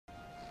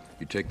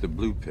You take the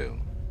blue pill.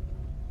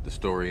 The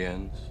story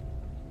ends.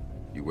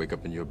 You wake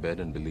up in your bed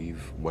and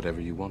believe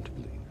whatever you want to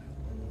believe.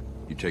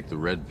 You take the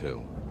red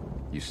pill.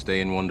 You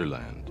stay in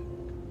Wonderland.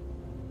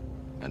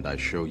 And I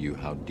show you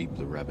how deep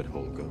the rabbit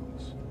hole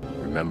goes.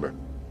 Remember,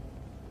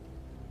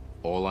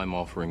 all I'm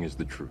offering is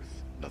the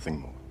truth, nothing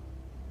more.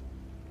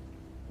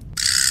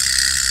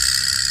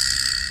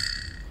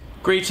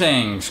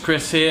 Greetings,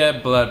 Chris here,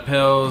 Blood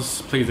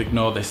Pills. Please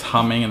ignore this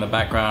humming in the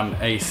background,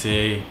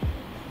 AC.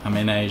 I'm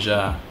in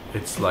Asia,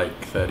 it's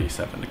like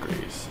 37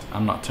 degrees.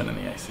 I'm not turning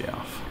the AC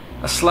off.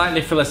 A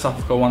slightly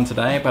philosophical one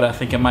today, but I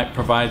think it might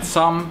provide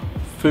some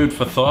food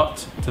for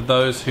thought to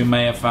those who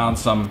may have found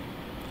some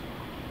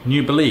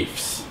new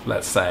beliefs,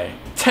 let's say.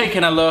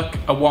 Taking a look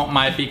at what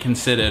might be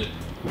considered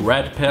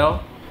red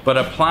pill, but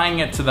applying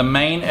it to the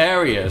main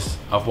areas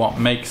of what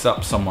makes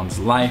up someone's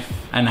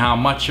life and how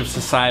much of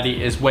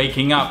society is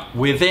waking up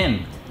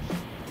within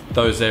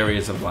those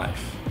areas of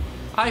life.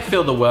 I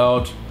feel the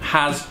world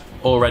has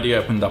already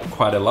opened up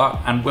quite a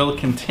lot and will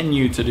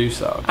continue to do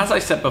so. As I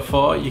said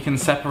before, you can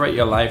separate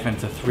your life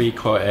into three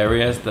core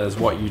areas. There's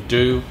what you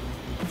do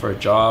for a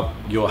job,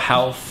 your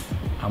health,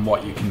 and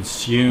what you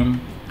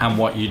consume, and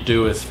what you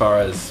do as far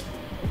as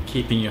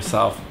keeping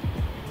yourself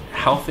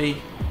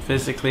healthy,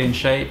 physically in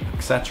shape,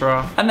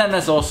 etc. And then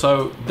there's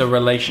also the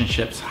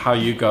relationships, how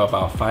you go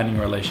about finding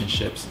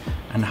relationships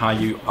and how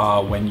you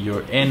are when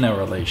you're in a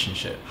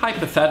relationship.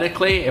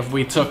 Hypothetically, if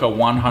we took a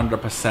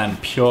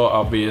 100% pure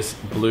obvious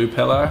blue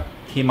pillar,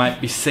 he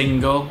might be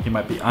single, he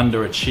might be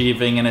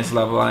underachieving in his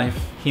love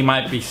life, he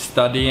might be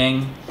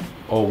studying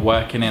or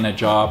working in a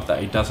job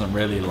that he doesn't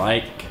really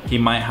like, he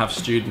might have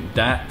student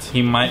debt,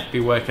 he might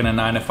be working a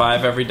 9 to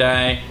 5 every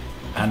day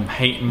and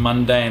hating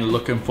Monday and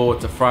looking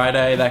forward to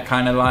Friday, that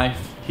kind of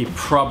life. He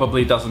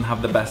probably doesn't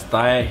have the best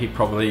diet, he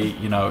probably,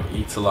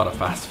 eats a lot of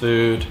fast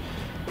food,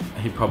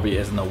 he probably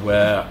isn't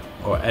aware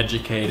or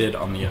educated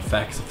on the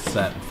effects of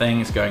certain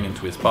things going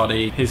into his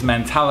body. His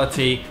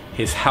mentality,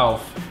 his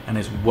health, and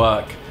his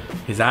work,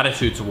 his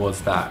attitude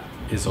towards that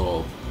is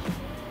all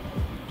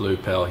blue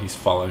pill. He's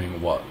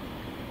following what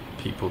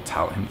people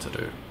tell him to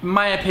do. In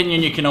my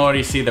opinion, you can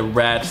already see the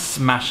red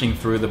smashing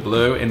through the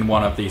blue in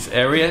one of these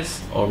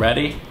areas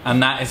already,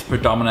 and that is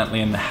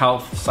predominantly in the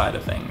health side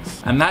of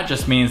things. And that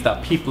just means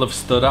that people have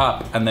stood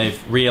up and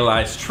they've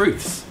realized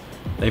truths.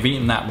 They've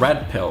eaten that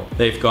red pill.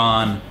 They've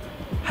gone,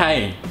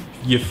 hey,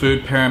 your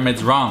food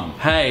pyramid's wrong.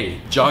 Hey,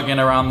 jogging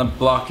around the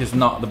block is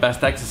not the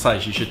best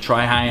exercise. You should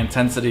try high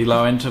intensity,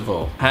 low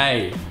interval.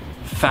 Hey,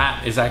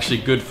 fat is actually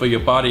good for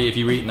your body if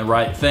you're eating the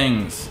right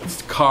things.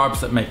 It's carbs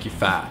that make you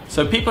fat.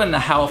 So people in the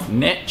health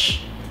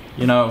niche,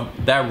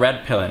 they're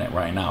red pilling it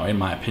right now, in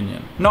my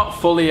opinion.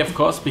 Not fully, of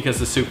course, because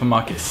the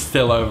supermarket is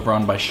still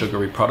overrun by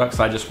sugary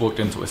products. I just walked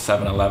into a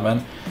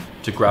 7-Eleven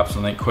to grab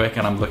something quick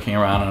and I'm looking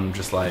around and I'm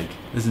just like,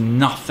 there's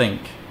nothing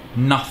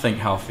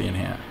healthy in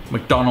here.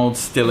 McDonald's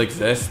still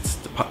exists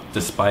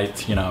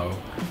despite,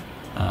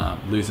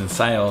 losing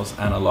sales,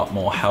 and a lot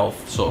more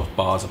health sort of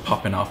bars are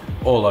popping up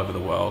all over the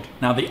world.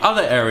 Now the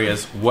other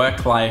areas,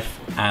 work life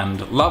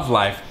and love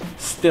life,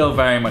 still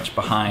very much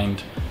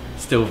behind,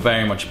 still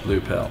very much blue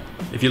pill.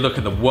 If you look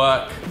at the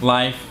work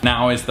life,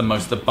 now is the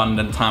most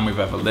abundant time we've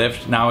ever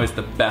lived. Now is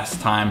the best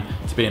time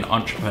to be an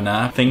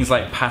entrepreneur. Things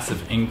like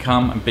passive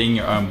income and being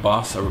your own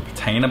boss are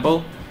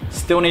obtainable.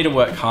 Still need to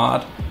work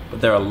hard,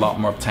 but they're a lot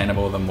more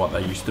obtainable than what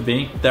they used to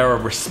be. There are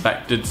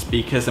respected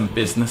speakers and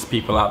business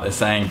people out there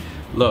saying,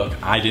 look,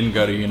 I didn't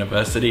go to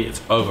university,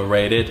 it's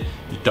overrated.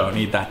 You don't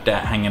need that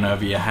debt hanging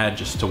over your head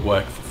just to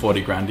work for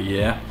 40 grand a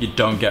year. You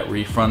don't get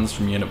refunds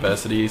from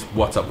universities,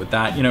 what's up with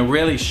that?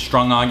 Really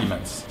strong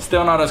arguments.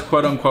 Still not as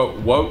quote unquote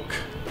woke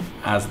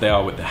as they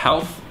are with the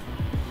health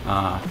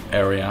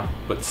area,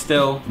 but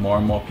still more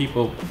and more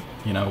people,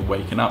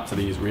 waking up to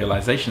these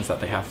realizations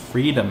that they have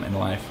freedom in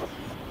life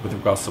with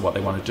regards to what they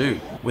want to do.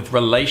 With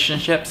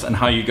relationships and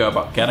how you go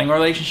about getting a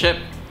relationship,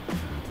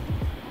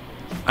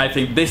 I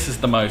think this is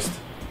the most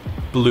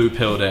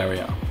blue-pilled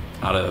area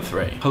out of the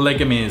three.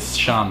 Polygamy is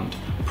shunned.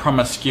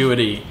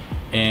 Promiscuity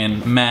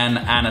in men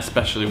and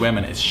especially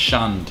women is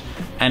shunned.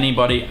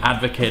 Anybody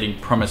advocating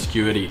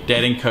promiscuity,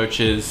 dating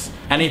coaches,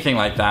 anything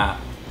like that,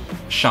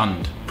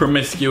 shunned.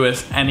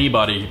 Promiscuous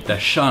anybody, they're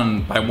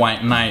shunned by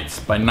white knights,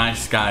 by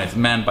nice guys,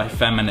 men, by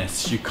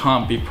feminists. You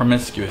can't be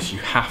promiscuous, you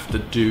have to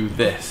do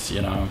this,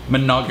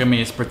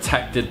 Monogamy is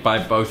protected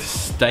by both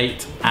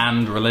state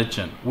and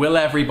religion. Will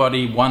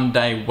everybody one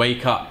day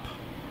wake up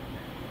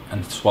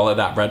and swallow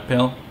that red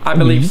pill? I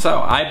believe so.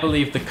 I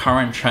believe the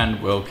current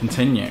trend will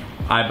continue.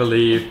 I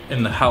believe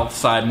in the health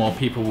side, more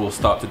people will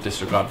start to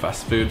disregard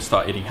fast food,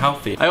 start eating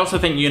healthy. I also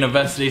think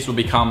universities will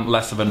become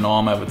less of a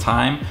norm over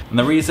time. And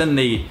the reason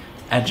the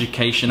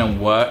education and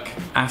work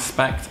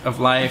aspect of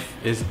life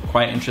is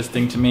quite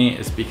interesting to me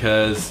is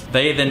because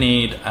they either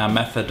need a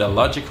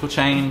methodological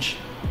change,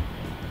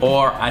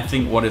 or I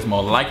think what is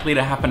more likely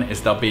to happen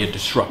is there'll be a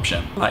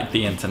disruption, like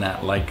the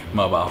internet, like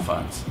mobile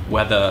phones.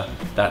 Whether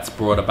that's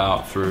brought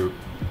about through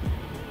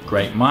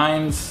great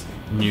minds,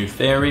 new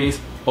theories,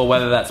 or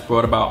whether that's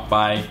brought about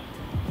by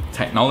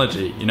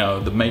technology,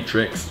 the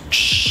Matrix.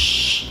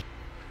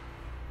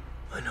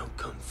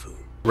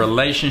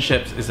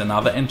 Relationships is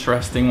another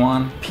interesting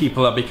one.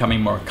 People are becoming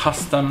more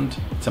accustomed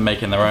to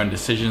making their own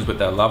decisions with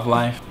their love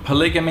life.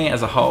 Polygamy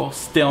as a whole,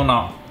 still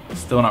not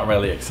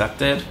really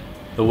accepted.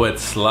 The word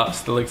slut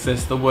still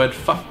exists, the word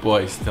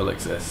fuckboy still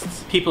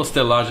exists. People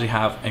still largely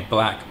have a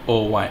black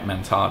or white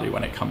mentality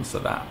when it comes to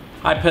that.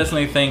 I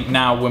personally think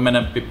now women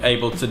are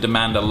able to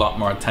demand a lot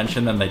more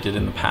attention than they did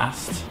in the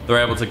past. They're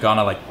able to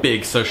garner like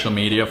big social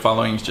media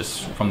followings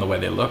just from the way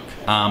they look.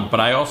 But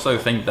I also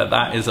think that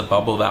that is a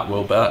bubble that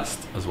will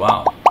burst as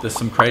well. There's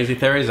some crazy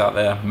theories out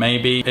there.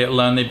 Maybe it'll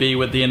only be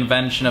with the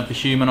invention of the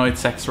humanoid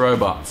sex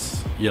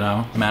robots. You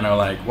know, men are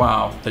like,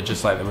 wow, they're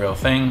just like the real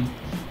thing.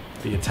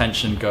 The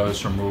attention goes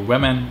from real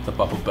women, the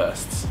bubble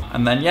bursts.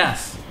 And then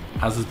yes,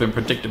 as has been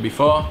predicted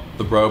before,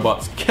 the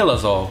robots kill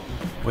us all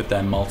with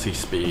their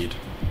multi-speed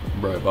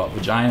robot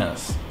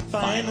vaginas.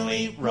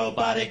 Finally,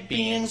 robotic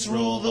beings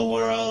rule the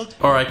world.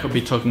 Or I could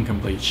be talking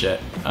complete shit.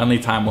 Only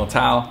time will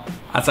tell.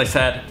 As I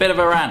said, bit of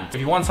a rant.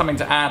 If you want something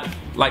to add,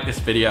 like this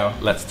video,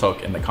 let's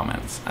talk in the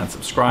comments, and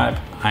subscribe.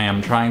 I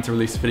am trying to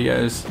release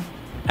videos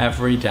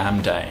every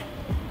damn day.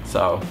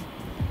 So,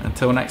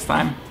 until next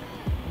time.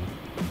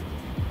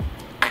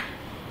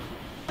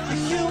 The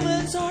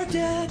humans are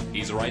dead.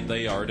 He's right,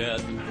 they are dead.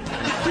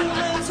 The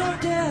humans are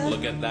dead.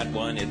 Look at that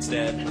one, it's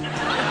dead.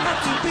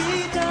 Had to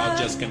be done. I'll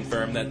just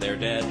confirm that they're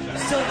dead.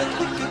 So that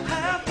we could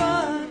have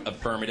fun.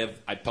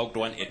 Affirmative, I poked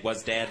one, it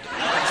was dead. System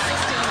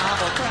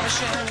of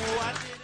oppression. What